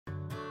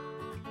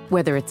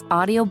Whether it's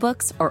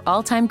audiobooks or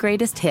all-time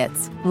greatest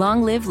hits,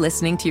 long live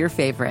listening to your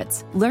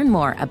favorites. Learn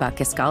more about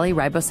Kisqali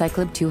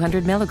Ribociclib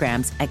 200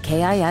 milligrams at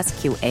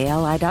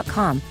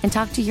KISQALI.com and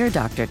talk to your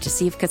doctor to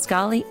see if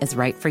Kisqali is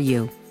right for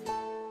you.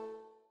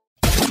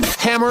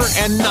 Hammer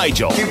and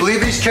Nigel. Can you believe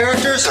these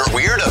characters are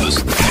weirdos?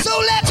 So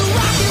let's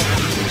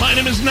rock it! My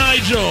name is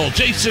Nigel.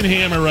 Jason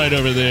Hammer right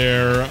over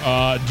there.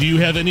 Do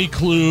you have any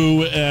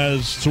clue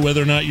as to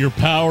whether or not your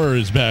power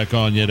is back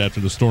on yet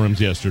after the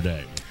storms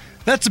yesterday?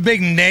 That's a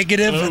big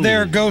negative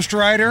there, Ghost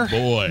Rider.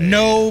 Boy.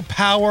 No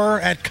power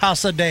at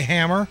Casa de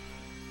Hammer.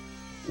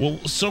 Well,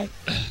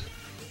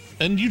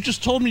 and you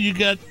just told me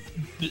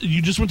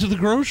you just went to the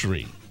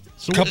grocery.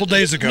 So a couple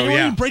days ago, yeah.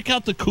 yeah. You break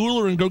out the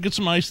cooler and go get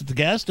some ice at the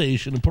gas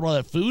station and put all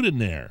that food in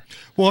there.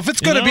 Well, if it's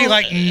going to be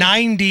like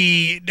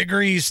 90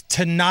 degrees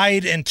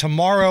tonight and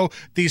tomorrow,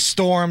 these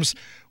storms,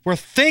 we're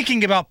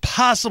thinking about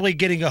possibly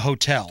getting a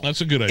hotel.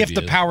 That's a good idea. If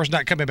the power's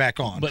not coming back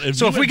on. But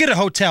if we get a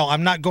hotel,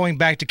 I'm not going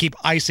back to keep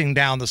icing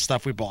down the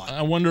stuff we bought.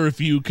 I wonder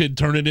if you could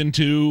turn it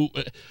into,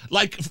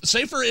 like,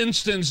 say for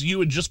instance, you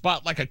had just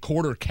bought like a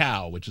quarter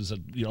cow, which is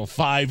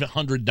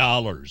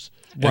 $500.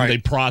 And right. They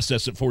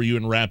process it for you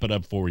and wrap it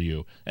up for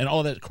you. And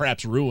all that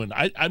crap's ruined.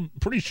 I'm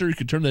pretty sure you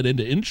could turn that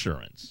into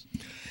insurance.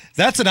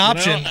 That's an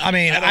option.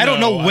 I don't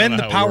know when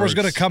the power is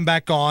going to come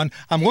back on.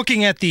 I'm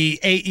looking at the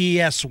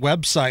AES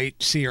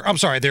website here. I'm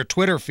sorry, their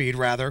Twitter feed,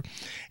 rather.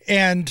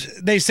 And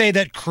they say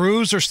that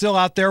crews are still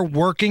out there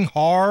working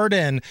hard,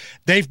 and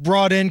they've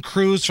brought in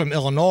crews from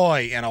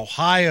Illinois and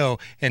Ohio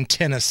and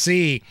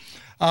Tennessee.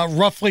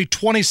 Roughly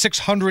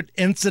 2,600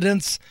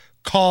 incidents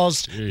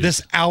caused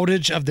this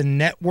outage of the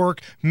network,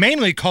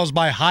 mainly caused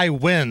by high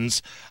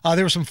winds.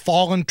 There were some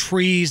fallen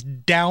trees,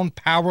 down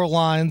power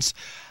lines.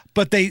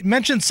 But they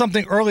mentioned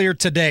something earlier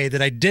today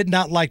that I did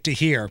not like to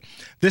hear.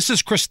 This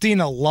is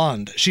Christina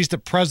Lund. She's the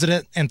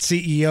president and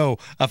CEO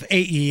of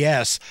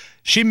AES.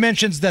 She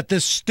mentions that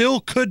this still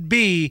could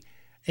be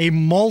a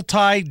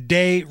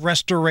multi-day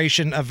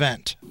restoration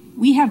event.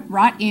 We have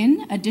brought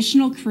in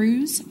additional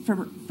crews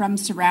from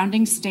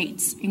surrounding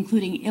states,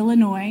 including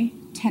Illinois,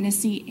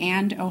 Tennessee,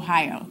 and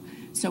Ohio.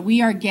 So we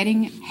are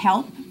getting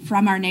help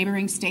from our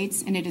neighboring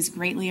states, and it is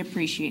greatly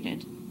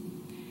appreciated.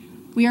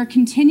 We are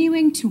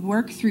continuing to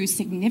work through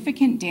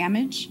significant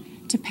damage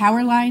to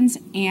power lines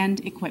and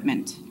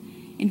equipment.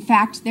 In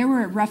fact, there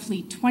were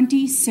roughly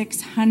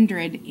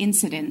 2,600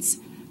 incidents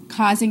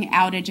causing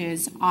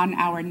outages on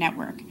our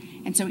network.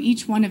 And so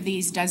each one of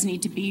these does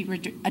need to be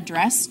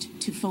addressed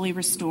to fully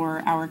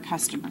restore our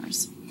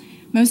customers.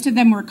 Most of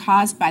them were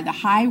caused by the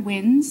high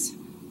winds,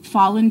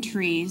 fallen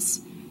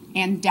trees,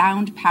 and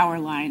downed power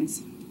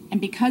lines. And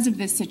because of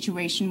this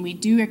situation, we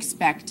do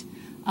expect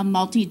a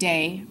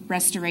multi-day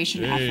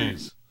restoration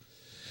effort.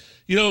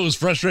 You know, it was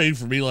frustrating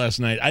for me last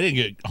night. I didn't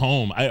get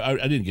home. I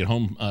didn't get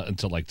home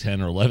until like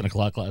 10 or 11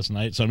 o'clock last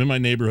night. So I'm in my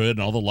neighborhood, and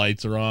all the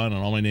lights are on,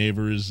 and all my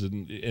neighbors,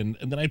 and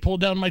then I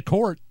pulled down my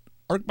court.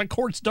 My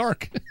court's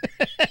dark.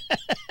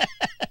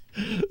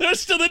 They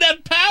still didn't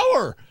have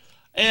power.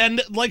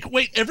 And, like,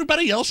 wait,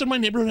 everybody else in my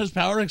neighborhood has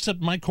power except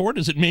my court?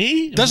 Is it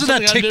me? Doesn't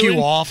that tick you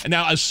off? And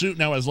I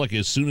was lucky.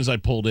 As soon as I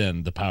pulled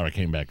in, the power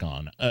came back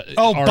on. Bite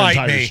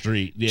entire me.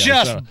 Street. Yeah,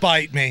 Just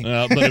bite me.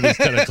 But it was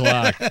 10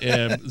 o'clock.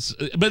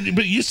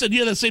 But you said you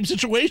had the same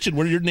situation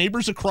where your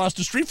neighbors across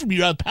the street from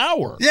you had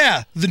power.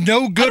 Yeah, the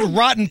no-good,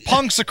 rotten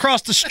punks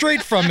across the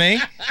street from me.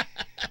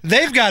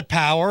 They've got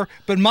power,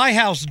 but my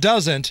house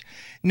doesn't.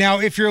 Now,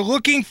 if you're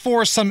looking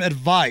for some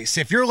advice,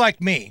 if you're like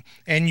me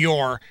and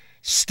you're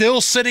still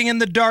sitting in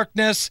the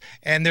darkness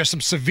and there's some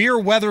severe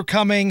weather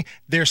coming,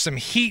 there's some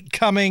heat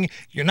coming,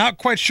 you're not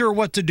quite sure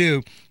what to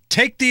do,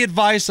 take the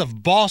advice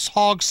of Boss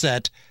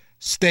Hogsett,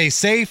 stay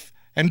safe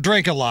and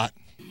drink a lot.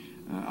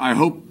 I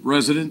hope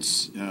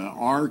residents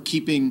are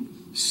keeping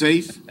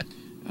safe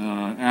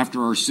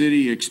after our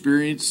city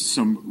experienced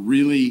some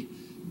really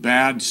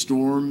bad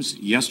storms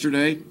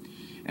yesterday.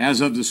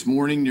 As of this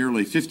morning,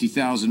 nearly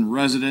 50,000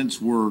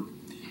 residents were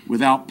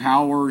without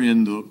power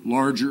in the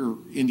larger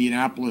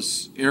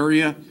Indianapolis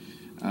area.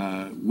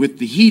 With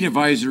the heat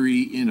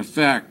advisory in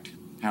effect,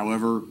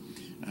 however,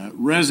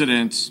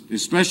 residents,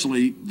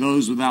 especially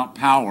those without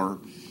power,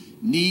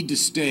 need to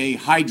stay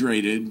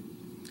hydrated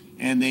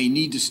and they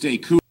need to stay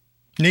cool.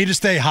 Need to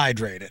stay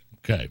hydrated.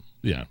 Okay,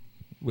 yeah.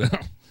 Well,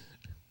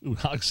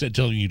 Hogsett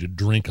telling you to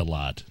drink a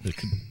lot. It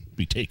could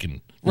be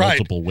taken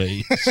multiple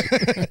ways.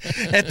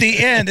 At the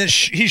end,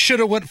 he should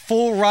have went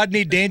full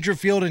Rodney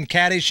Dangerfield and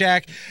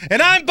Caddyshack,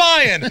 and I'm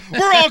buying.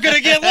 We're all going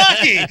to get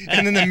lucky.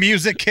 And then the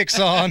music kicks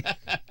on.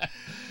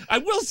 I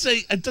will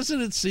say,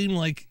 doesn't it seem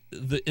like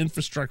the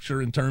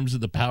infrastructure in terms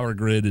of the power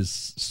grid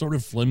is sort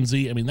of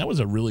flimsy? I mean, that was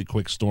a really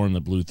quick storm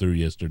that blew through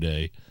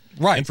yesterday.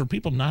 Right. And for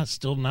people not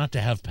to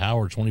have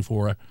power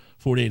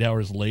 48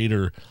 hours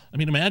later, I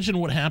mean, imagine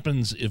what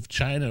happens if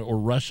China or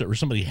Russia or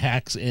somebody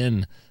hacks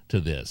in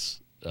to this.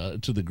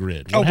 to the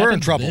grid. We're in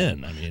trouble.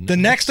 Then? I mean, the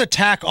next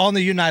attack on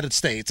the United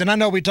States, and I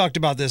know we talked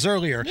about this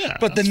earlier,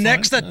 but the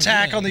next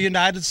attack on the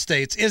United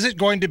States isn't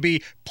going to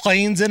be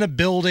planes in a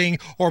building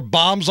or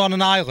bombs on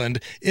an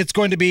island. It's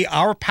going to be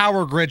our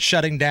power grid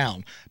shutting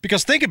down.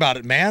 Because think about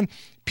it, man.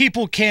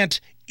 People can't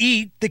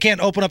eat. They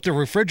can't open up their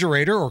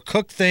refrigerator or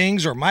cook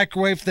things or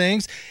microwave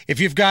things. If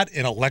you've got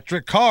an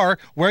electric car,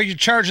 where are you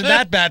charging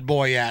that bad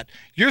boy at?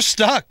 You're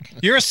stuck.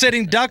 You're a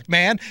sitting duck,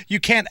 man. You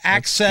can't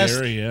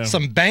access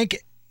some bank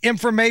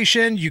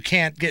information. You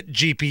can't get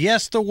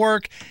GPS to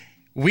work.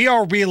 We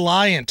are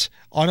reliant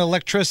on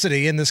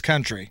electricity in this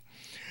country.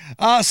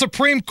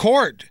 Supreme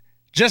Court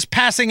just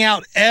passing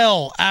out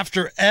L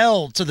after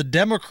L to the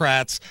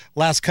Democrats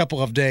last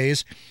couple of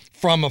days,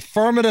 from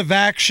affirmative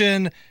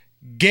action,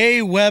 gay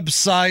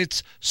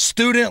websites,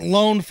 student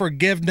loan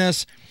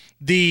forgiveness.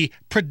 The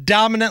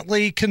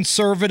predominantly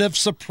conservative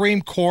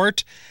Supreme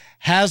Court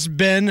has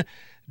been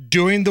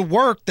doing the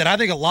work that I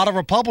think a lot of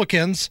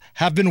Republicans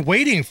have been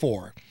waiting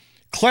for.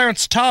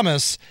 Clarence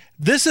Thomas,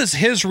 this is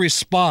his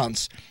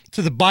response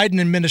to the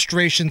Biden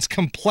administration's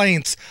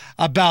complaints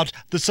about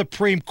the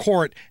Supreme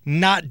Court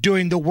not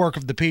doing the work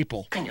of the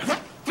people. Can you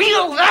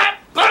feel that,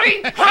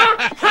 buddy?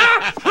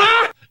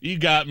 You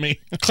got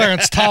me.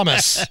 Clarence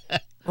Thomas.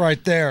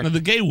 Right there. Now,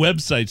 the gay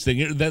websites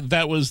thing,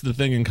 that was the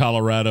thing in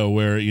Colorado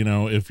where,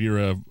 if you're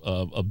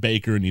a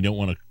baker and you don't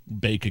want to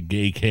bake a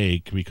gay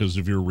cake because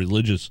of your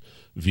religious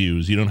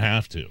views, you don't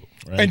have to.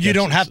 Right? And you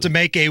don't have to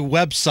make a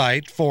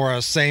website for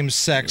a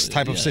same-sex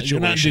type of situation.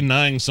 You're not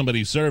denying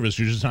somebody's service.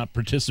 You're just not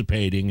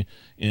participating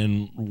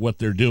in what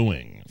they're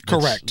doing.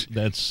 Correct.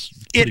 That's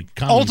it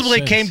common ultimately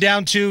sense. came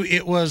down to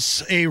it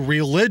was a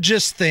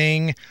religious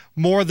thing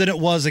more than it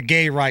was a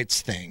gay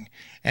rights thing.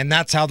 And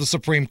that's how the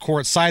Supreme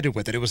Court sided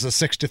with it. It was a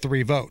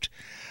 6-3 vote.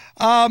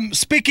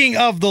 Speaking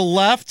of the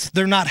left,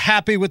 they're not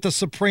happy with the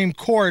Supreme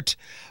Court,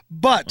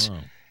 but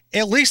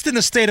at least in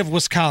the state of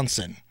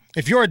Wisconsin,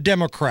 if you're a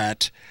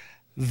Democrat,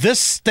 this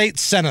state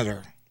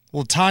senator,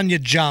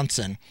 LaTanya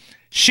Johnson,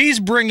 she's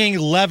bringing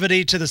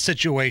levity to the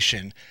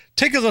situation.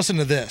 Take a listen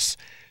to this.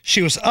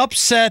 She was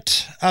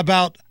upset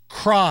about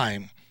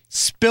crime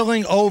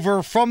spilling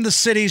over from the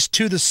cities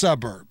to the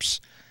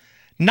suburbs.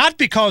 Not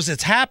because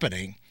it's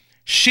happening.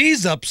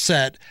 She's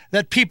upset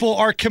that people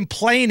are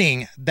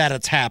complaining that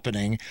it's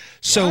happening.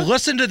 So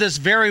listen to this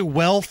very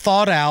well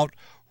thought out,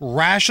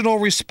 rational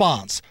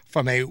response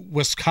from a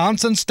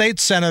Wisconsin state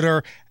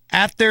senator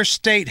at their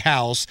state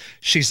house.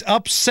 She's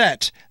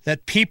upset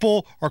that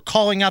people are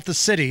calling out the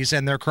cities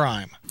and their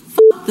crime.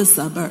 Fuck the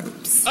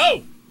suburbs.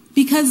 Oh!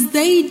 Because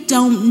they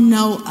don't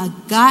know a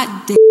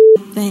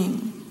goddamn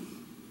thing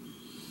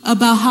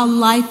about how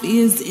life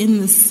is in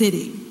the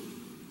city.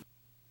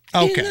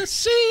 Okay. In the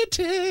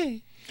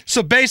city.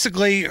 So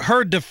basically,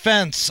 her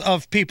defense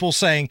of people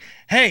saying,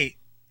 hey,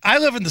 I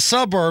live in the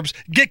suburbs,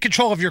 get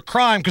control of your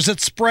crime because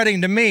it's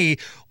spreading to me,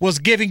 was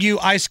giving you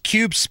Ice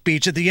Cube's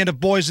speech at the end of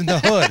Boys in the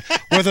Hood,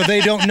 whether they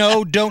don't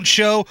know, don't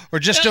show, or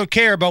just don't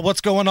care about what's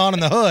going on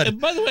in the hood.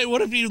 And by the way,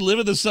 what if you live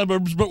in the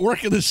suburbs but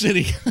work in the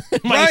city?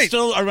 Am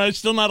I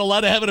still not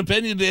allowed to have an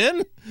opinion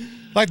then?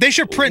 Like, they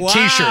should print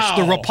T-shirts.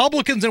 The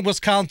Republicans in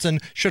Wisconsin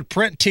should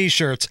print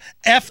T-shirts.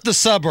 F the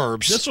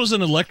suburbs. This was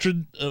an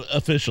elected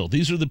official.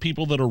 These are the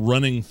people that are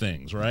running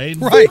things, right?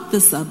 Right.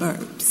 The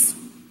suburbs.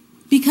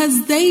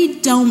 Because they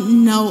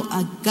don't know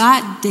a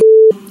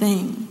goddamn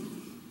thing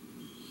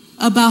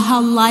about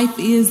how life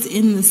is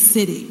in the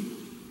city.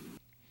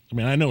 I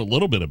mean, I know a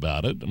little bit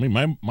about it. I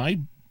mean, my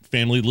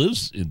family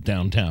lives in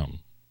downtown.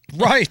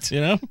 Right.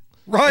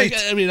 Right. Like,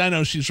 I mean, I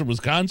know she's from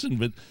Wisconsin,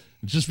 but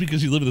just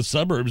because you live in the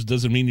suburbs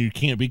doesn't mean you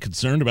can't be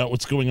concerned about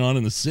what's going on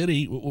in the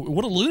city.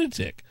 What a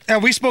lunatic.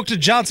 And we spoke to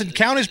Johnson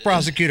County's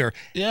prosecutor.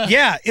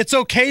 Yeah, it's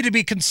okay to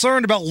be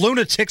concerned about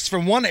lunatics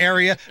from one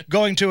area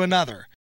going to another.